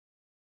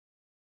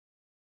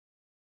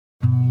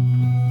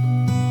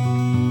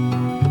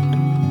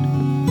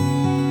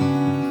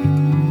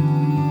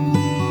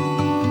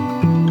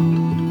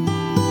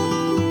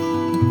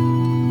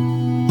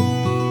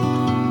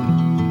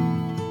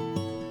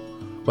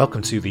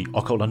Welcome to the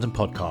Occult London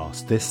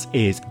podcast. This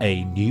is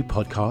a new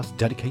podcast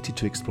dedicated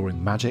to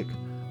exploring magic,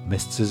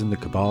 mysticism, the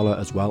Kabbalah,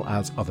 as well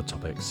as other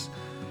topics.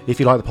 If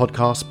you like the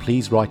podcast,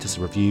 please write us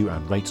a review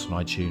and rate us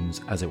on iTunes,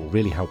 as it will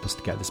really help us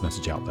to get this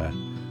message out there.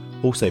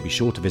 Also, be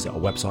sure to visit our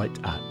website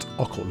at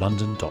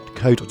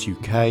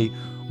occultlondon.co.uk,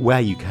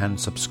 where you can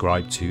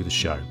subscribe to the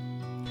show.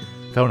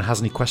 If anyone has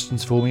any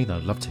questions for me, then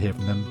I'd love to hear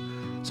from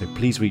them. So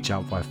please reach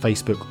out via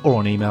Facebook or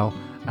on email,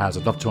 as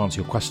I'd love to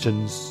answer your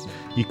questions.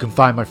 You can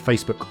find my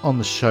Facebook on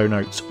the show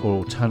notes, or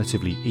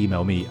alternatively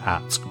email me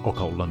at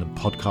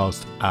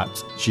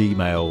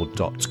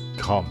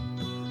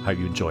occultlondonpodcast@gmail.com. Hope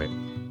you enjoy it.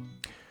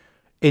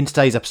 In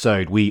today's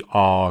episode, we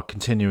are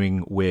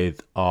continuing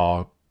with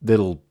our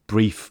little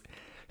brief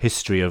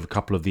history of a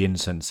couple of the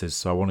incenses.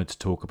 So I wanted to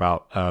talk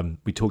about,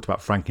 we talked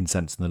about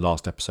frankincense in the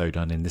last episode,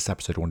 and in this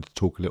episode I wanted to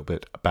talk a little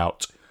bit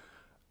about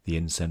the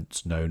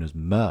incense known as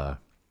myrrh.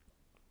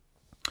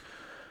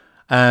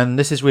 And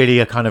this is really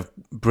a kind of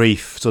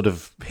brief sort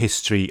of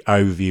history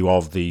overview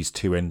of these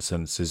two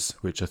incenses,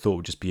 which I thought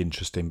would just be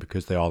interesting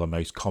because they are the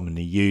most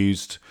commonly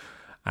used.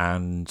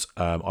 And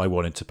I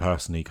wanted to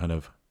personally kind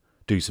of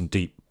do some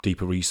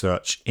deeper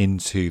research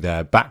into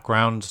their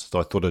background. So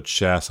I thought I'd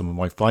share some of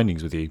my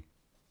findings with you.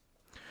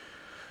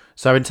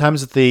 So in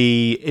terms of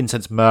the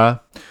incense myrrh,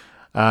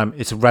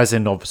 it's a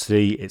resin,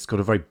 obviously. It's got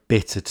a very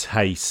bitter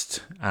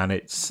taste, and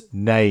its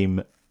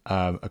name,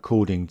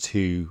 according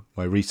to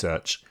my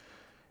research,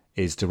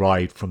 is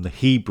derived from the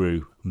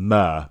Hebrew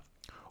myrrh,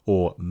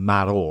 or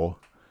maror,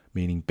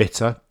 meaning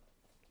bitter.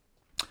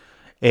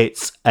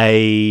 It's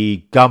a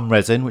gum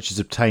resin which is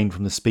obtained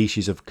from the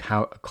species of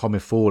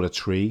Commiphora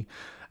tree,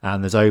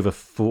 and there's over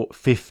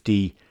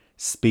 50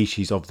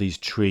 species of these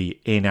tree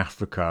in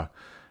Africa,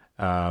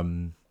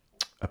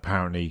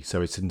 apparently.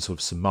 So it's in sort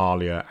of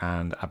Somalia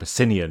and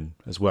Abyssinian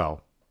as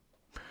well.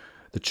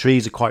 The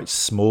trees are quite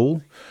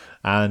small,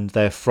 and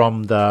they're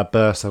from the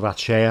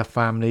Burseraceae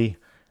family.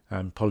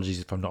 Apologies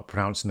if I'm not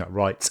pronouncing that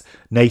right.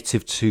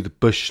 Native to the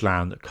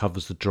bushland that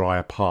covers the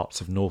drier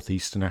parts of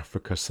northeastern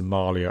Africa,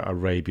 Somalia,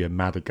 Arabia,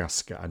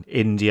 Madagascar and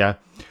India.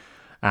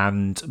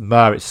 And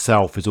myrrh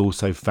itself is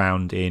also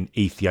found in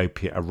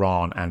Ethiopia,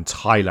 Iran and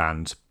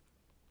Thailand.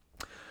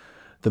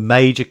 The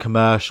major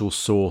commercial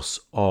source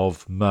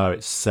of myrrh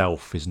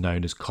itself is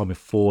known as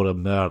Commiphora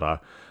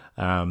myrrha.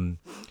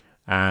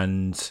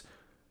 And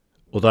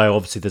although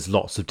obviously there's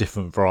lots of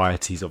different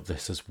varieties of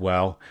this as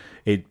well,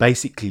 it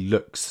basically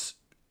looks,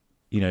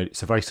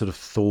 it's a very sort of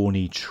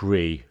thorny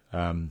tree,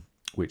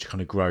 which kind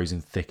of grows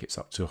in thickets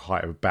up to a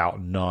height of about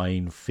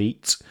 9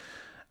 feet,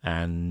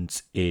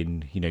 and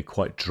in,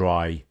 quite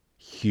dry,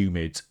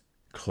 humid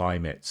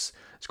climates.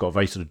 It's got a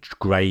very sort of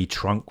grey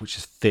trunk, which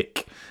is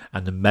thick,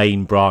 and the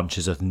main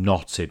branches are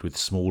knotted with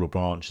smaller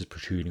branches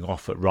protruding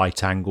off at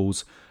right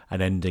angles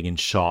and ending in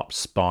sharp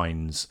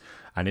spines.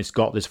 And it's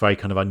got this very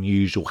kind of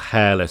unusual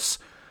hairless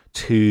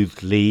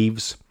toothed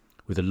leaves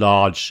with a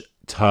large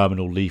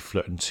terminal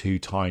leaflet and two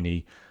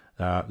tiny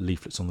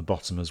leaflets on the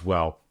bottom as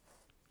well.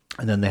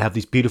 And then they have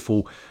these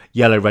beautiful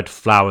yellow-red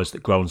flowers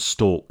that grow on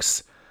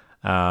stalks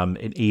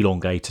in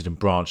elongated and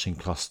branching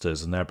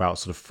clusters, and they're about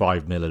sort of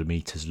 5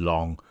 millimeters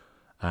long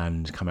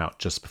and come out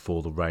just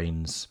before the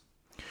rains.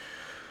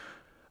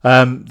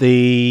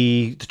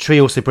 The tree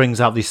also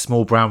brings out these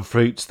small brown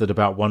fruits that are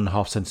about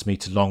 1.5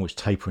 centimeter long, which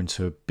taper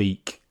into a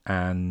beak,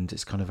 and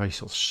it's kind of very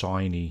sort of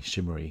shiny,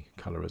 shimmery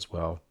colour as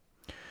well.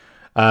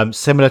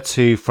 Similar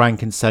to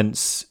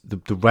frankincense,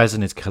 the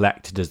resin is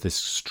collected as this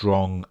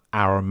strong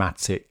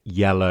aromatic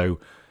yellow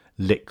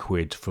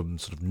liquid from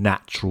sort of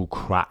natural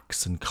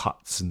cracks and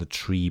cuts in the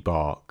tree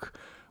bark,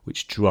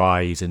 which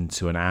dries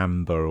into an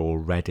amber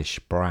or reddish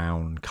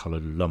brown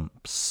coloured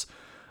lumps.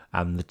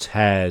 And the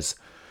tears,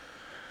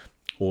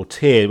 or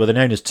tear, well, they're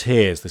known as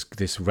tears,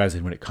 this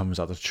resin, when it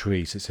comes out of the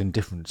tree. So it's in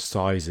different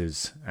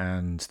sizes,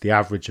 and the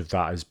average of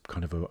that is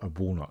kind of a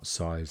walnut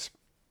size.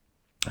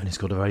 And it's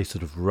got a very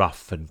sort of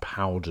rough and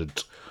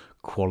powdered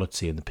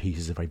quality, and the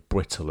pieces are very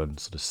brittle and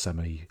sort of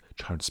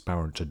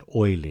semi-transparent and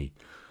oily.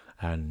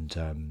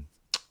 And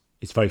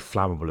it's very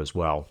flammable as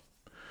well.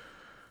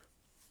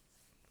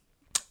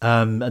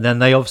 And then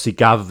they obviously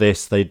gather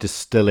this, they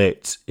distill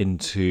it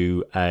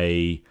into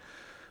an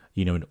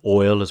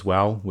oil as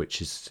well,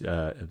 which is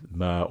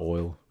myrrh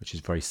oil, which is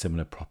very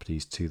similar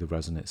properties to the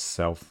resin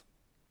itself.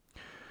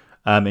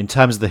 In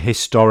terms of the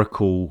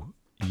historical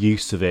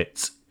use of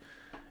it,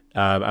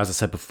 as I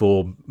said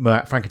before,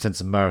 frankincense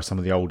and myrrh are some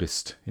of the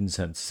oldest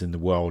incenses in the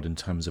world in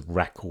terms of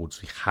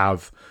records we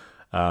have.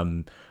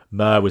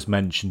 Myrrh was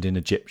mentioned in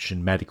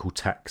Egyptian medical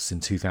texts in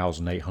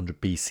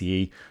 2800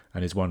 BCE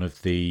and is one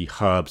of the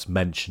herbs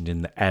mentioned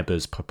in the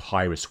Ebers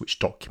Papyrus, which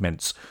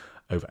documents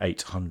over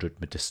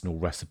 800 medicinal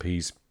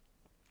recipes.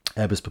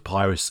 Ebers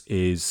Papyrus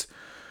is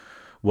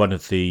one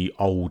of the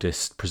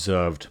oldest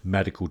preserved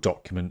medical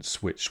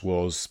documents, which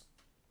was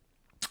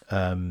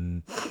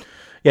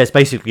Yeah, it's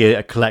basically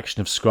a collection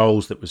of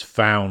scrolls that was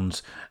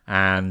found,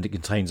 and it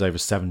contains over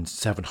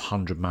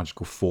 700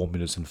 magical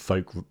formulas and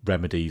folk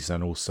remedies,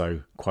 and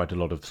also quite a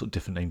lot of, sort of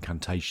different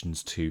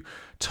incantations to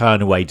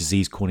turn away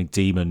disease-causing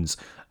demons,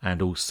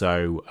 and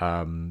also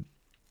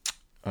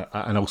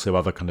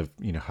other kind of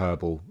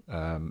herbal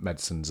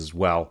medicines as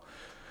well.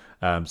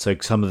 So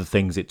some of the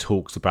things it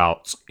talks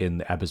about in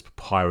the Ebers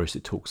Papyrus,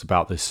 it talks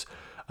about this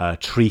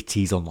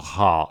treatise on the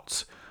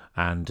heart,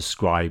 and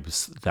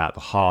describes that the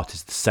heart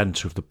is the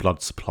centre of the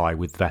blood supply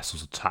with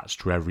vessels attached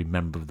to every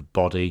member of the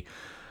body.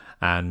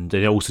 And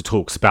it also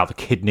talks about the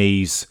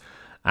kidneys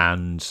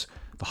and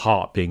the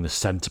heart being the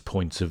centre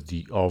point of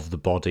the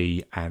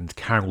body and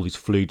carrying all this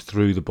fluid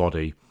through the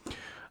body.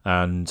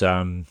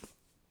 And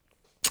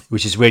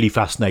which is really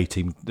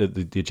fascinating that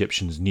the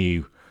Egyptians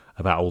knew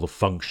about all the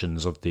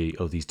functions of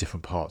these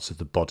different parts of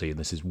the body. And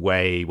this is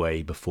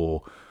way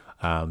before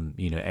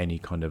any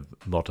kind of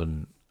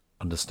modern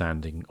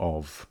understanding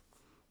of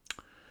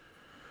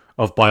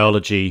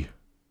biology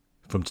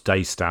from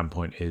today's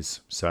standpoint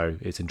is. So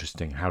it's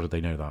interesting. How did they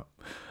know that?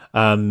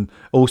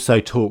 Also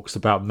talks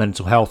about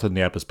mental health in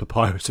the Ebers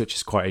Papyrus, which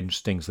is quite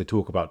interesting. So they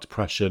talk about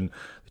depression,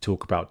 they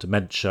talk about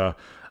dementia,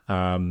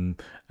 and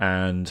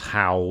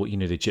how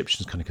the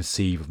Egyptians kind of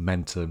conceive of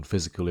mental and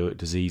physical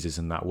diseases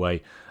in that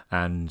way,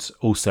 and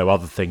also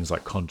other things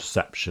like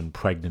contraception,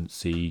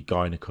 pregnancy,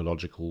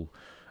 gynecological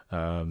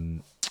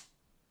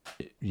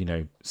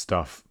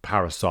stuff,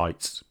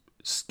 parasites,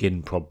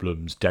 skin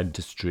problems,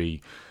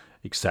 dentistry,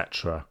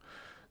 etc.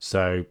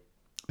 So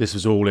this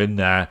was all in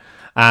there,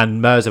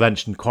 and Mirza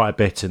mentioned quite a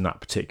bit in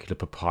that particular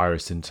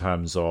papyrus in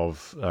terms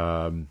of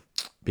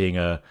being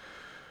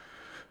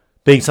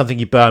something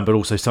you burn, but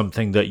also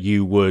something that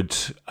you would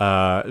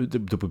that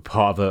would be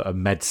part of a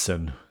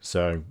medicine.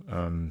 So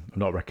I'm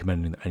not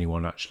recommending that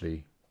anyone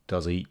actually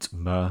does eat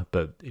myrrh,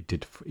 but it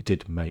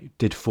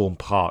did form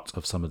part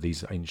of some of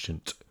these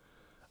ancient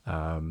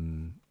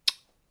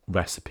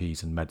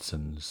recipes and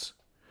medicines.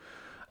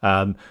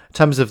 In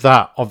terms of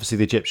that, obviously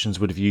the Egyptians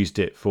would have used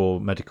it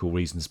for medical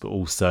reasons, but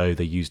also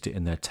they used it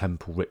in their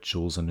temple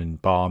rituals and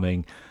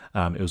embalming.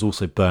 It was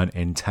also burnt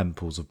in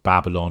temples of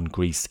Babylon,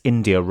 Greece,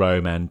 India,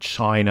 Rome, and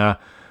China.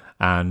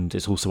 And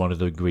it's also one of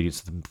the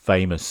ingredients of the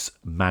famous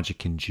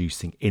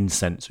magic-inducing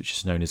incense, which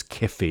is known as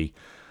kifi,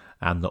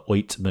 and the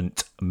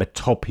ointment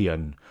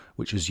metopion,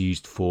 which was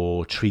used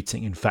for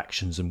treating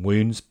infections and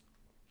wounds.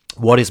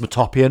 What is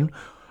metopion?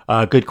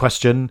 Good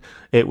question.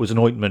 It was an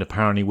ointment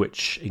apparently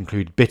which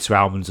included bitter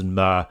almonds and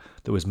myrrh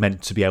that was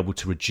meant to be able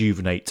to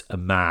rejuvenate a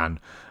man.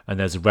 And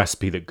there's a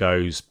recipe that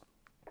goes,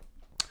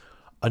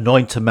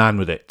 anoint a man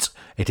with it.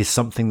 It is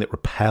something that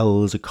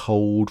repels a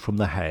cold from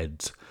the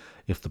head.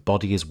 If the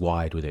body is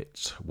wired with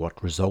it,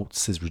 what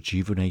results is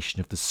rejuvenation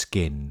of the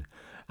skin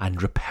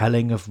and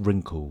repelling of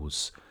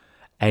wrinkles,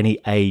 any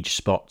age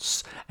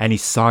spots, any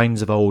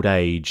signs of old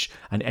age,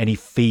 and any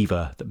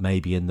fever that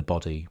may be in the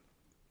body.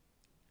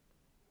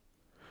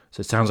 So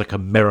it sounds like a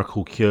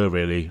miracle cure,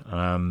 really,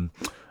 and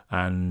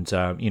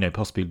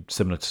possibly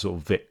similar to sort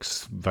of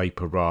Vicks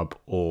Vapor Rub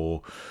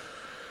or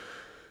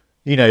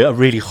a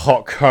really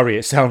hot curry.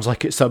 It sounds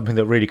like it's something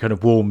that really kind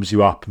of warms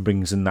you up and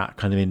brings in that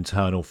kind of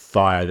internal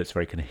fire that's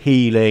very kind of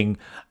healing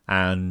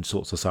and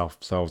sorts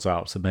ourselves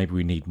out. So maybe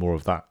we need more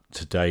of that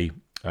today,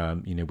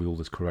 with all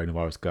this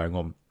coronavirus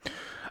going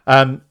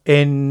on.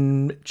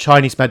 In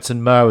Chinese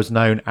medicine, myrrh was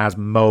known as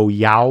mo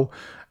yao.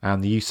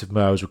 And the use of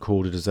myrrh was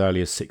recorded as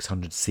early as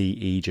 600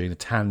 CE during the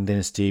Tang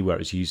Dynasty, where it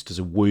was used as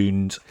a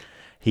wound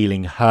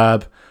healing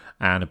herb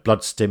and a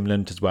blood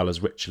stimulant, as well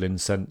as ritual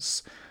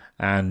incense.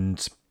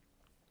 And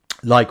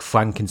like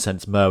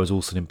frankincense, myrrh was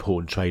also an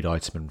important trade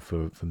item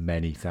for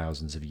many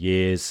thousands of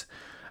years.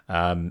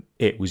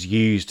 It was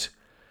used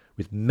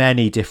with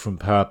many different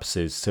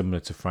purposes, similar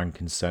to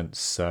frankincense.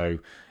 So,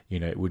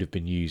 it would have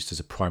been used as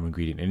a primary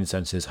ingredient in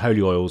incenses,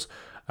 holy oils,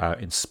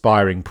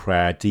 inspiring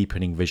prayer,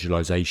 deepening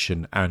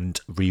visualization, and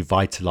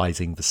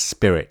revitalizing the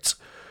spirit.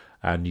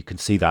 And you can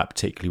see that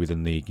particularly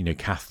within the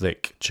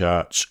Catholic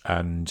Church,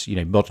 and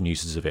modern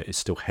uses of it is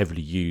still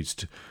heavily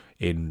used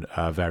in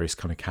various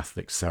kind of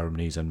Catholic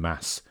ceremonies and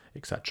mass,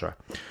 etc.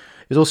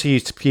 It's also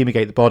used to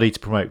fumigate the body to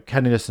promote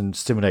cleanliness and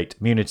stimulate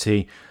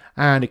immunity,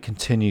 and it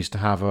continues to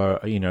have a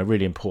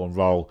really important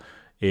role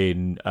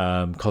in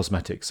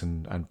cosmetics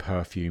and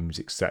perfumes,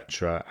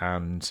 etc.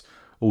 And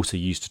also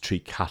used to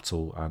treat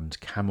cattle and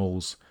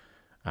camels,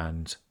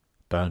 and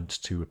burnt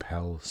to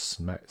repel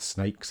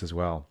snakes as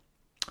well.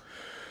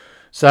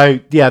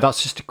 So yeah,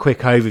 that's just a quick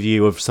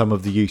overview of some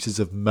of the uses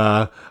of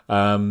myrrh.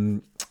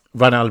 Ran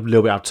out a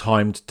little bit out of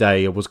time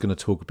today. I was going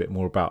to talk a bit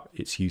more about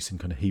its use in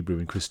kind of Hebrew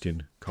and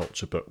Christian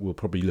culture, but we'll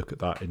probably look at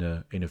that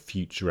in a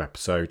future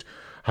episode.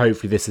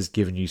 Hopefully this has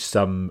given you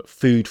some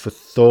food for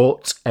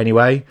thought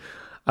anyway.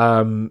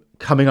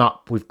 Coming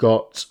up, we've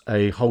got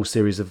a whole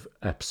series of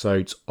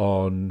episodes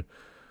on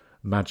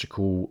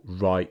magical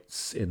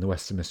rites in the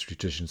Western mystery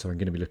tradition. So I'm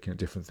going to be looking at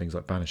different things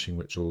like banishing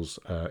rituals,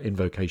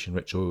 invocation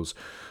rituals,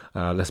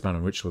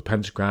 Lesbian ritual,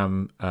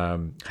 pentagram,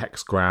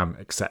 hexagram,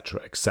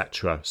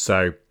 etc.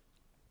 So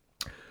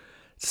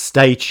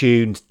stay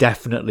tuned.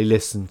 Definitely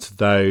listen to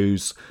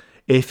those.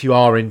 If you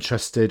are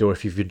interested, or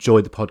if you've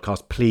enjoyed the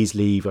podcast, please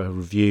leave a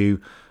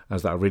review,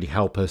 as that will really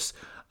help us.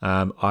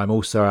 I'm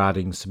also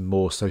adding some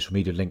more social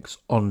media links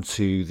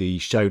onto the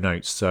show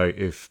notes, so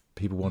if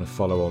people want to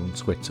follow on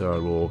Twitter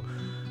or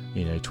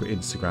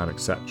Instagram,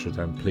 etc.,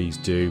 then please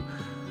do.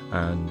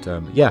 And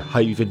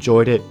hope you've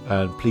enjoyed it,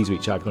 and please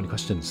reach out if you've got any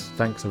questions.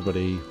 Thanks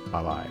everybody.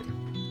 Bye bye.